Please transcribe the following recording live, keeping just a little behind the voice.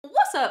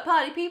up,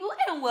 potty people,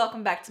 and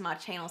welcome back to my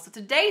channel. So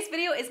today's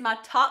video is my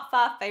top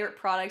 5 favorite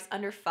products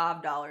under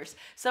 $5.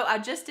 So I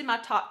just did my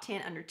top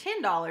 10 under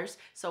 $10,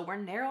 so we're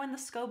narrowing the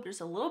scope just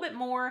a little bit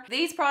more.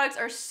 These products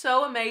are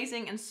so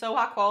amazing and so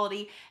high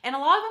quality, and a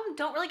lot of them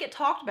don't really get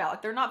talked about.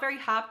 Like, they're not very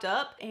hyped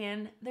up,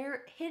 and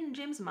they're hidden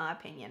gems in my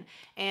opinion.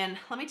 And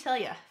let me tell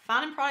you,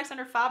 finding products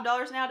under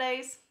 $5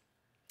 nowadays,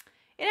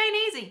 it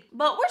ain't easy,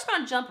 but we're just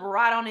gonna jump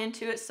right on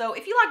into it. So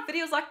if you like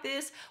videos like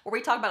this, where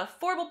we talk about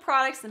affordable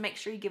products, then make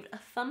sure you give it a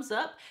thumbs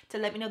up to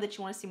let me know that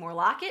you wanna see more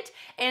like it.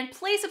 And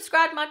please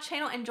subscribe to my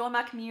channel and join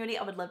my community.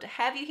 I would love to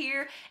have you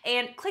here.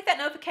 And click that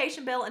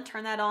notification bell and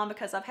turn that on,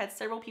 because I've had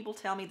several people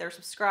tell me they're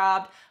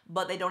subscribed,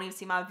 but they don't even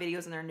see my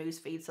videos in their news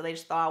feed, so they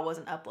just thought I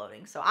wasn't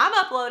uploading. So I'm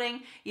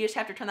uploading. You just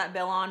have to turn that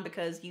bell on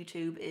because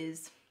YouTube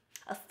is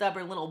a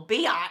stubborn little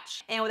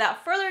biatch. And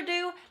without further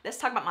ado, let's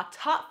talk about my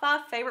top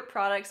 5 favorite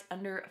products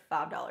under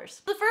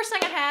 $5. The first thing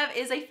I have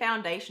is a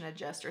foundation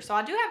adjuster. So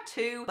I do have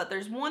 2, but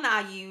there's one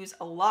that I use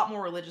a lot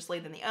more religiously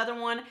than the other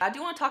one. I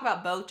do want to talk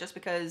about both just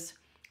because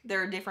there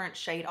are different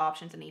shade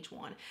options in each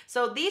one.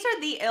 So these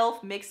are the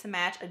e.l.f. Mix and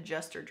Match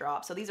Adjuster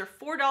Drops. So these are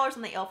 $4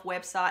 on the e.l.f.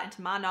 website, and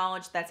to my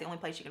knowledge, that's the only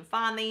place you can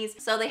find these.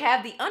 So they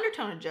have the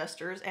undertone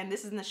adjusters, and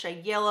this is in the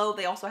shade yellow.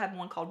 They also have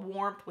one called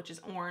Warmth, which is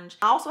orange.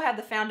 I also have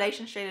the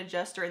foundation shade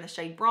adjuster in the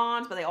shade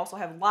bronze, but they also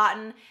have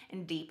Lighten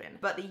and Deepen.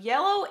 But the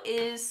yellow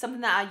is something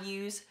that I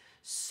use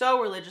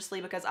so religiously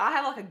because I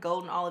have like a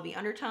golden olivey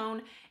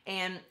undertone,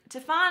 and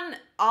to find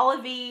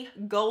olivey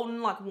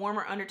golden like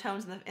warmer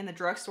undertones in the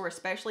drugstore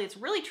especially, it's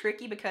really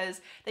tricky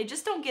because they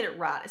just don't get it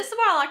right. This is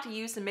what I like to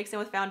use to mix in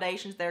with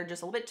foundations that are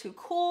just a little bit too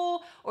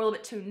cool or a little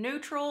bit too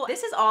neutral.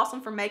 This is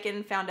awesome for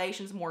making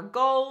foundations more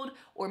gold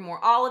or more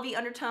olivey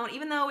undertone,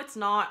 even though it's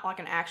not like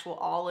an actual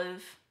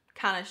olive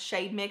kind of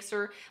shade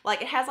mixer.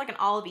 Like, it has like an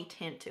olivey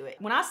tint to it.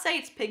 When I say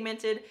it's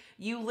pigmented,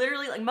 you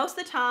literally, like, most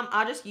of the time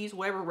I just use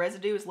whatever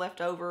residue is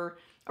left over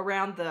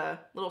around the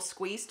little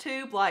squeeze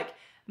tube. Like,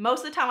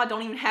 most of the time I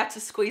don't even have to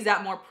squeeze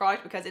out more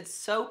product because it's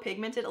so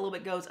pigmented. A little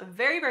bit goes a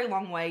very, very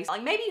long ways.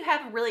 Like, maybe you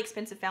have a really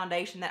expensive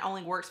foundation that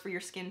only works for your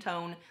skin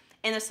tone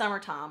in the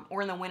summertime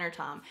or in the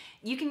wintertime.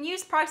 You can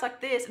use products like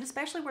this, and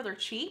especially where they're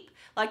cheap,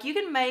 like, you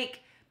can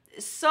make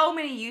so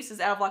many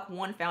uses out of like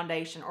one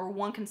foundation or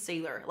one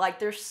concealer. Like,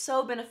 they're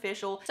so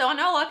beneficial. So I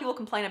know a lot of people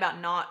complain about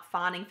not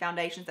finding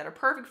foundations that are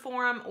perfect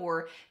for them,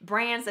 or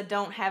brands that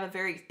don't have a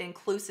very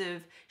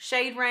inclusive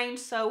shade range.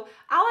 So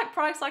I like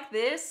products like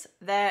this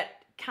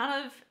that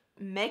kind of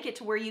make it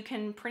to where you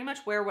can pretty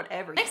much wear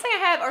whatever. Next thing I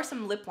have are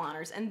some lip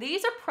liners, and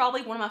these are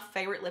probably one of my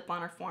favorite lip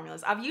liner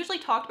formulas. I've usually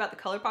talked about the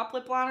ColourPop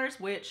lip liners,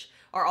 which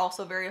are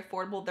also very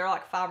affordable. They're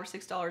like $5 or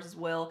 $6 as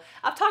well.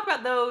 I've talked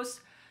about those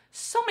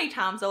so many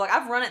times though. Like,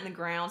 I've run it in the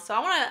ground, so I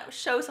want to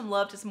show some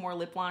love to some more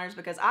lip liners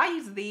because I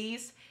use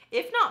these,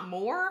 if not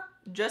more,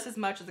 just as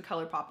much as the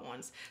ColourPop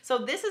ones. So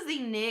this is the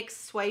NYX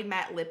Suede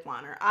Matte Lip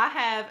Liner. I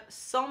have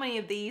so many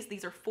of these.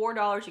 These are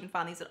 $4. You can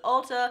find these at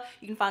Ulta.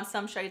 You can find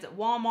some shades at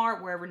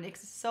Walmart, wherever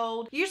NYX is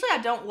sold. Usually I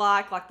don't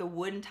like the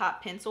wooden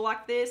type pencil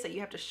like this that you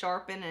have to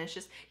sharpen, and it's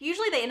just,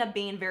 usually they end up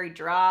being very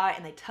dry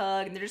and they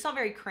tug and they're just not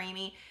very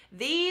creamy.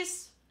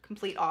 These,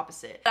 complete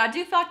opposite. But I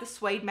do feel like the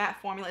Suede Matte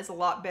formula is a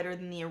lot better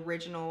than the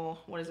original,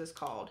 what is this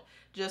called?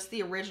 Just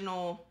the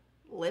original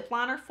lip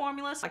liner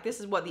formula. Like, this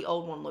is what the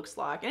old one looks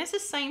like, and it's the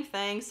same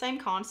thing, same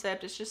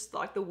concept. It's just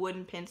like the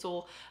wooden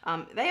pencil.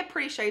 They have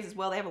pretty shades as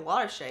well. They have a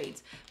lot of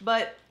shades,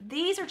 but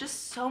these are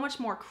just so much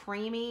more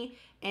creamy,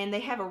 and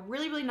they have a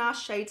really, really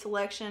nice shade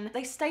selection.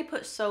 They stay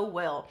put so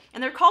well,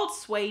 and they're called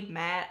Suede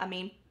Matte. I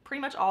mean, pretty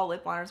much all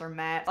lip liners are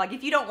matte. Like,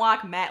 if you don't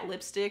like matte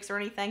lipsticks or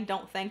anything,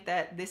 don't think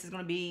that this is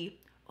going to be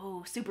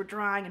super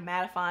drying and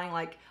mattifying.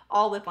 Like,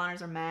 all lip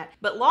liners are matte.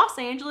 But Los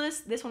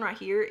Angeles, this one right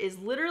here, is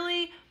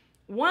literally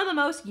one of the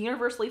most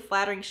universally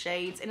flattering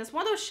shades, and it's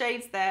one of those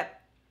shades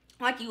that,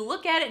 like, you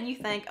look at it and you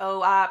think,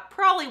 oh, I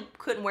probably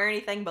couldn't wear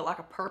anything but like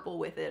a purple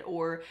with it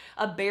or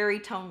a berry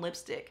tone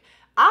lipstick.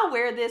 I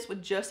wear this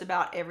with just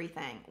about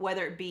everything,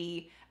 whether it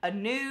be a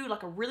nude,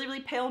 like a really, really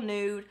pale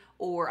nude,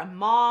 or a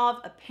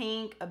mauve, a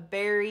pink, a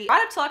berry,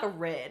 right up to like a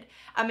red.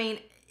 I mean,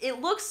 it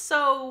looks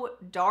so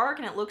dark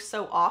and it looks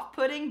so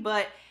off-putting,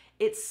 but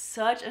it's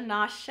such a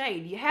nice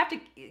shade. You have to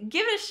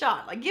give it a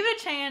shot. Like, give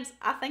it a chance.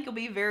 I think you'll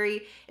be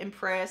very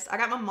impressed. I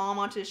got my mom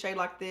onto a shade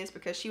like this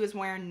because she was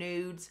wearing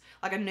nudes,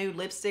 like a nude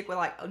lipstick with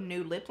like a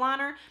nude lip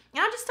liner.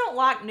 And I just don't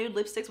like nude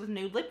lipsticks with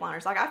nude lip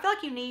liners. Like, I feel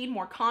like you need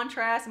more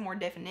contrast and more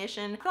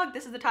definition. I feel like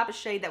this is the type of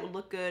shade that would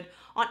look good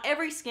on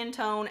every skin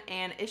tone,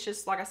 and it's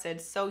just, like I said,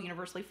 so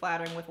universally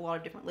flattering with a lot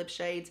of different lip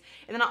shades.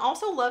 And then I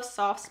also love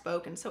soft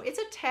spoken, so it's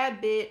a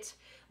tad bit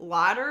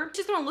lighter. It's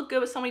just gonna look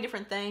good with so many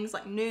different things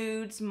like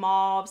nudes,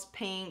 mauves,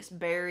 pinks,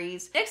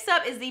 berries. Next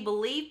up is the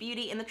Believe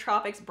Beauty in the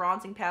Tropics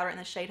Bronzing Powder in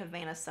the shade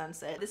Havana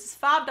Sunset. This is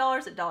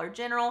 $5 at Dollar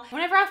General.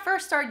 Whenever I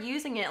first started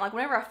using it, like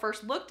whenever I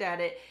first looked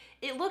at it,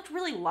 it looked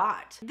really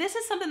light. This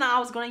is something that I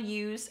was gonna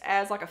use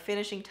as like a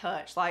finishing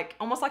touch, like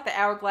almost like the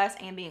Hourglass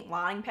Ambient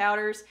Lining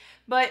Powders,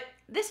 but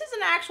this is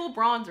an actual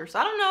bronzer, so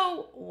I don't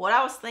know what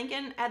I was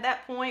thinking at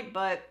that point,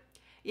 but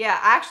yeah,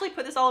 I actually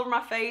put this all over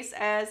my face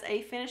as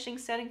a finishing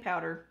setting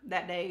powder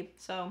that day.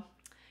 So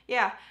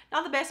yeah,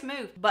 not the best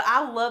move, but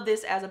I love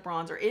this as a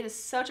bronzer. It is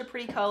such a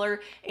pretty color,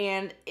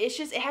 and it's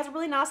just, it has a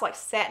really nice like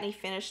satiny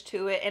finish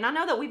to it. And I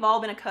know that we've all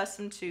been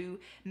accustomed to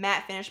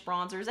matte finish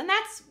bronzers, and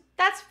that's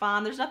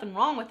fine. There's nothing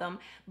wrong with them.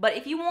 But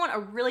if you want a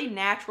really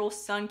natural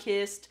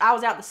sun-kissed, I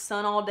was out in the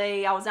sun all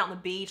day, I was out on the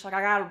beach, like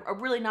I got a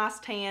really nice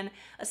tan,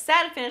 a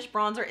satin finish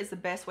bronzer is the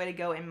best way to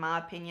go in my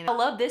opinion. I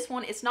love this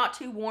one. It's not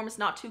too warm, it's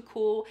not too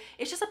cool.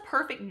 It's just a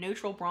perfect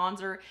neutral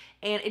bronzer,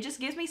 and it just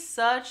gives me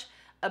such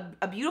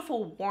a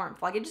beautiful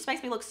warmth. Like, it just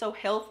makes me look so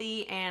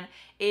healthy, and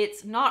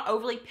it's not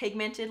overly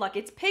pigmented. Like,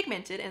 it's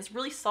pigmented and it's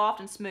really soft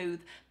and smooth,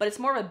 but it's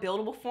more of a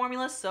buildable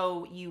formula,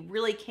 so you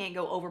really can't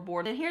go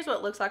overboard. And here's what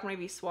it looks like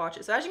whenever you swatch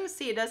it. So as you can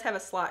see, it does have a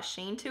slight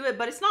sheen to it,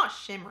 but it's not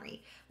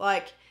shimmery.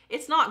 Like,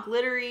 it's not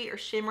glittery or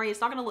shimmery.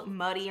 It's not gonna look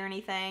muddy or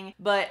anything,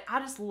 but I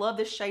just love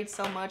this shade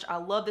so much. I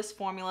love this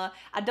formula.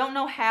 I don't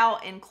know how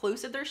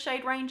inclusive their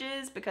shade range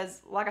is,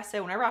 because like I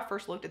said, whenever I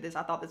first looked at this,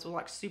 I thought this was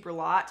like super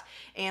light.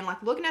 And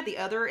like looking at the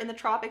other In the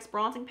Tropics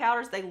bronzing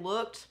powders, they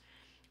looked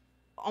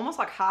almost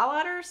like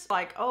highlighters.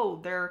 Like, oh,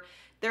 they're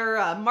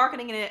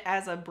marketing it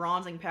as a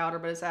bronzing powder,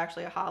 but it's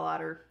actually a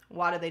highlighter.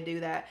 Why do they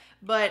do that?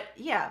 But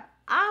yeah,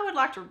 I would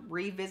like to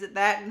revisit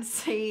that and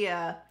see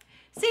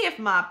if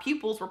my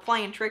pupils were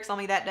playing tricks on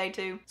me that day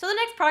too. So the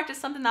next product is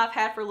something that I've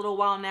had for a little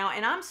while now,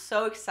 and I'm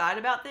so excited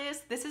about this.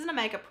 This isn't a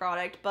makeup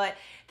product, but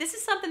this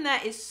is something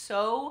that is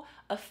so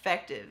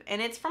effective,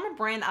 and it's from a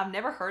brand that I've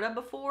never heard of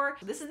before.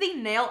 This is the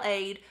Nail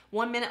Aid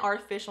 1 Minute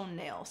Artificial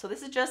Nail. So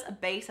this is just a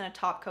base and a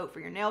top coat for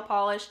your nail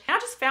polish. And I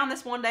just found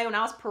this one day when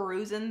I was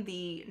perusing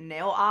the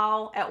nail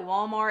aisle at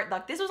Walmart.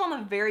 Like, this was on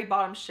the very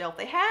bottom shelf.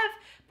 They have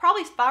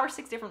probably 5 or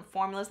 6 different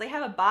formulas. They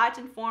have a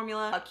biotin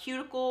formula, a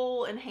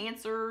cuticle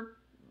enhancer,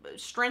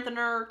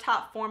 strengthener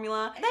type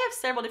formula. They have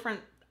several different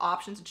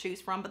options to choose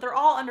from, but they're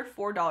all under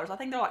 $4. I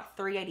think they're like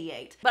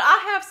 $3.88. But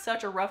I have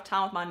such a rough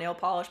time with my nail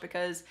polish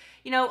because,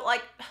 you know,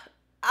 like,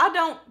 I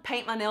don't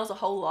paint my nails a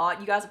whole lot.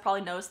 You guys have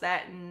probably noticed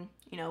that in,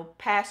 you know,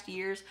 past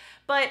years,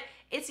 but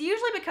it's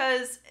usually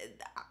because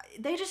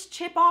they just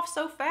chip off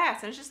so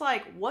fast, and it's just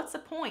like, what's the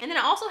point? And then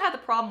I also have the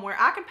problem where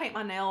I can paint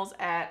my nails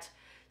at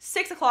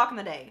 6 o'clock in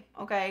the day,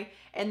 okay?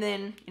 And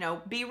then, you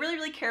know, be really,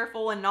 really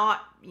careful and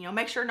not, you know,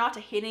 make sure not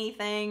to hit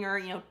anything or,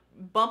 you know,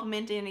 bump them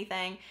into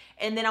anything.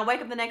 And then I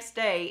wake up the next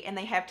day and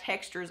they have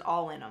textures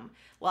all in them.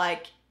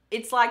 Like,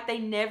 it's like they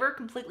never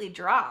completely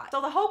dry. So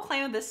the whole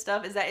claim of this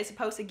stuff is that it's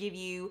supposed to give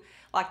you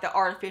like the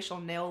artificial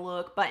nail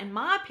look, but in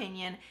my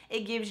opinion,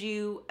 it gives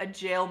you a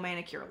gel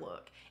manicure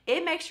look.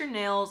 It makes your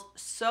nails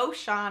so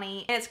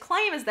shiny, and its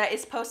claim is that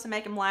it's supposed to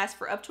make them last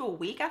for up to a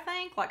week, I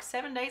think, like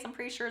 7 days, I'm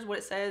pretty sure is what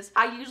it says.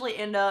 I usually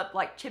end up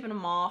like chipping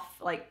them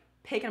off, like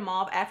picking them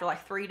off after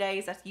like 3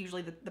 days. That's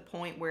usually the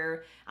point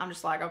where I'm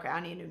just like, okay, I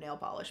need a new nail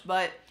polish.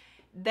 But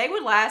they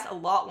would last a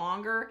lot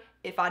longer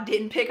if I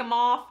didn't pick them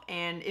off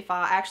and if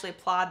I actually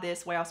applied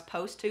this the way I was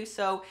supposed to.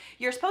 So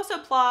you're supposed to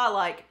apply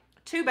like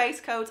 2 base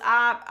coats.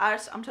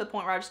 I'm to the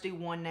point where I just do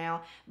 1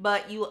 now,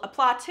 but you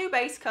apply 2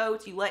 base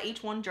coats, you let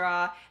each one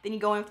dry, then you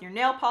go in with your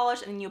nail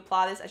polish, and then you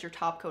apply this as your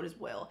top coat as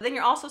well. Then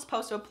you're also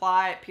supposed to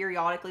apply it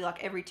periodically,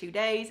 like every 2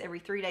 days, every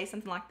 3 days,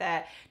 something like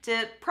that,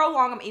 to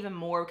prolong them even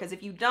more, because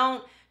if you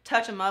don't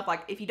touch them up,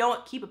 like if you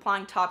don't keep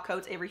applying top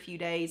coats every few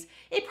days,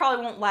 it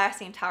probably won't last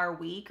the entire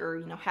week, or,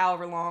 you know,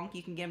 however long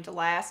you can get them to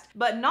last.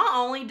 But not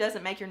only does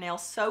it make your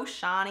nails so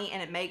shiny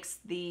and it makes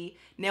the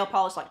nail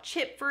polish like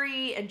chip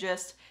free and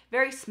just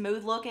very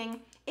smooth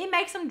looking, it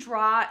makes them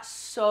dry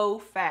so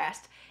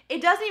fast.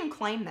 It doesn't even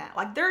claim that.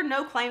 Like, there are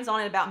no claims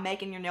on it about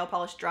making your nail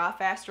polish dry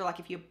faster, like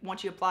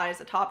once you apply it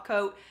as a top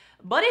coat,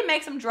 but it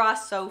makes them dry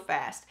so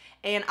fast.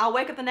 And I'll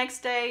wake up the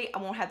next day, I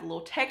won't have the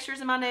little textures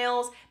in my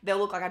nails. They'll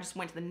look like I just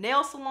went to the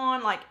nail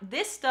salon. Like,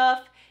 this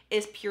stuff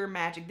is pure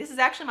magic. This is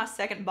actually my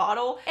 2nd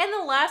bottle. And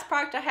the last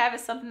product I have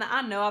is something that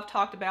I know I've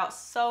talked about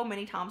so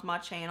many times on my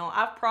channel.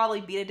 I've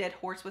probably beat a dead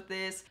horse with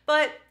this,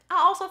 but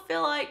I also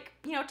feel like,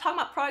 you know, talking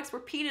about products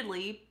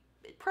repeatedly,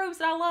 it proves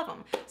that I love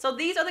them. So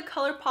these are the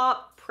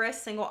ColourPop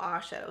Pressed Single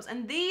Eyeshadows.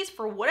 And these,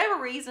 for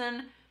whatever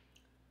reason,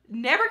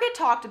 never get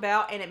talked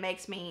about, and it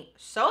makes me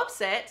so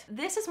upset.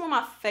 This is one of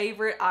my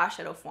favorite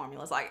eyeshadow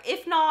formulas, like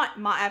if not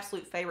my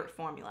absolute favorite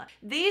formula.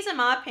 These, in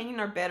my opinion,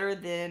 are better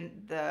than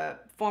the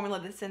formula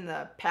that's in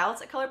the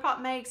palettes that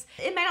ColourPop makes.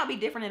 It may not be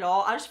different at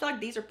all. I just feel like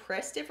these are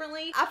pressed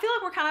differently. I feel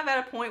like we're kind of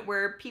at a point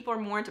where people are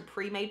more into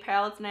pre-made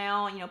palettes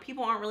now. You know,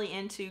 people aren't really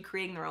into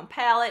creating their own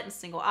palette and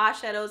single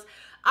eyeshadows.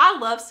 I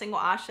love single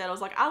eyeshadows.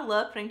 Like, I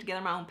love putting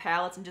together my own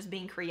palettes and just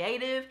being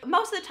creative.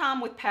 Most of the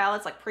time with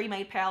palettes, like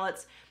pre-made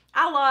palettes,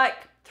 I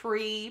like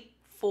 3,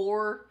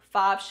 4,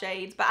 5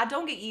 shades, but I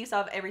don't get use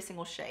of every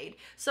single shade.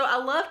 So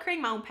I love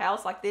creating my own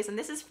palettes like this, and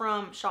this is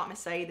from Shop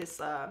Missy, this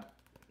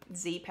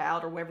Z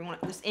palette, or whatever you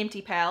want, this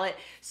empty palette.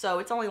 So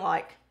it's only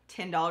like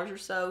 $10 or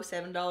so,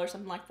 $7,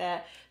 something like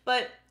that.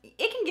 But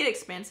it can get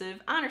expensive,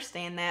 I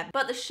understand that,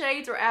 but the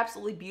shades are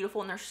absolutely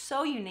beautiful and they're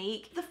so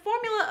unique. The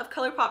formula of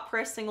ColourPop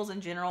pressed singles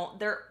in general,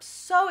 they're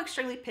so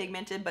extremely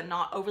pigmented, but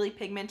not overly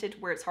pigmented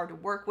where it's hard to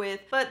work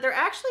with, but they're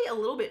actually a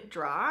little bit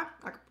dry.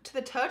 Like, to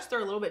the touch,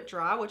 they're a little bit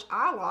dry, which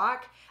I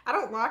like. I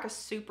don't like a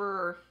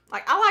super,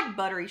 like, I like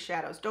buttery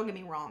shadows, don't get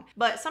me wrong,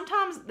 but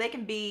sometimes they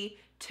can be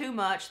too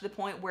much to the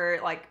point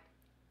where, like,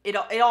 it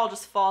all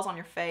just falls on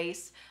your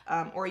face,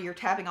 or you're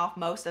tapping off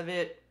most of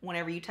it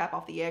whenever you tap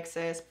off the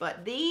excess.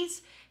 But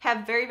these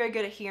have very, very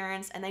good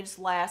adherence and they just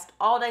last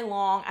all day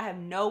long. I have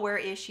no wear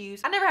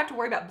issues. I never have to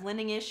worry about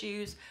blending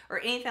issues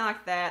or anything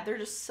like that. They're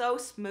just so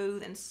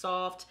smooth and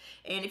soft.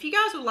 And if you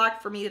guys would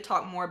like for me to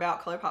talk more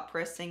about ColourPop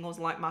pressed singles,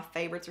 like my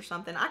favorites or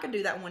something, I could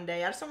do that one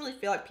day. I just don't really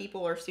feel like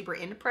people are super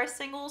into pressed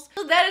singles.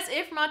 So that is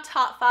it for my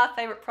top 5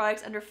 favorite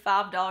products under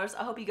 $5.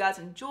 I hope you guys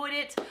enjoyed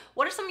it.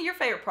 What are some of your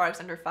favorite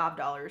products under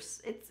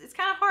 $5? It's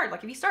kind of hard.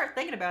 Like, if you start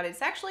thinking about it,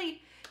 it's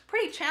actually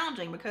pretty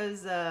challenging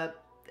because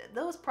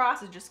those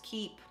prices just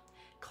keep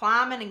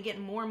climbing and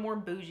getting more and more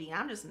bougie.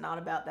 I'm just not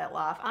about that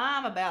life.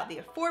 I'm about the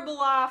affordable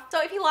life.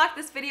 So if you like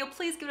this video,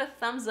 please give it a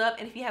thumbs up,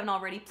 and if you haven't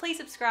already, please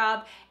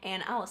subscribe,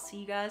 and I will see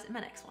you guys in my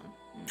next one.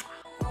 Mwah.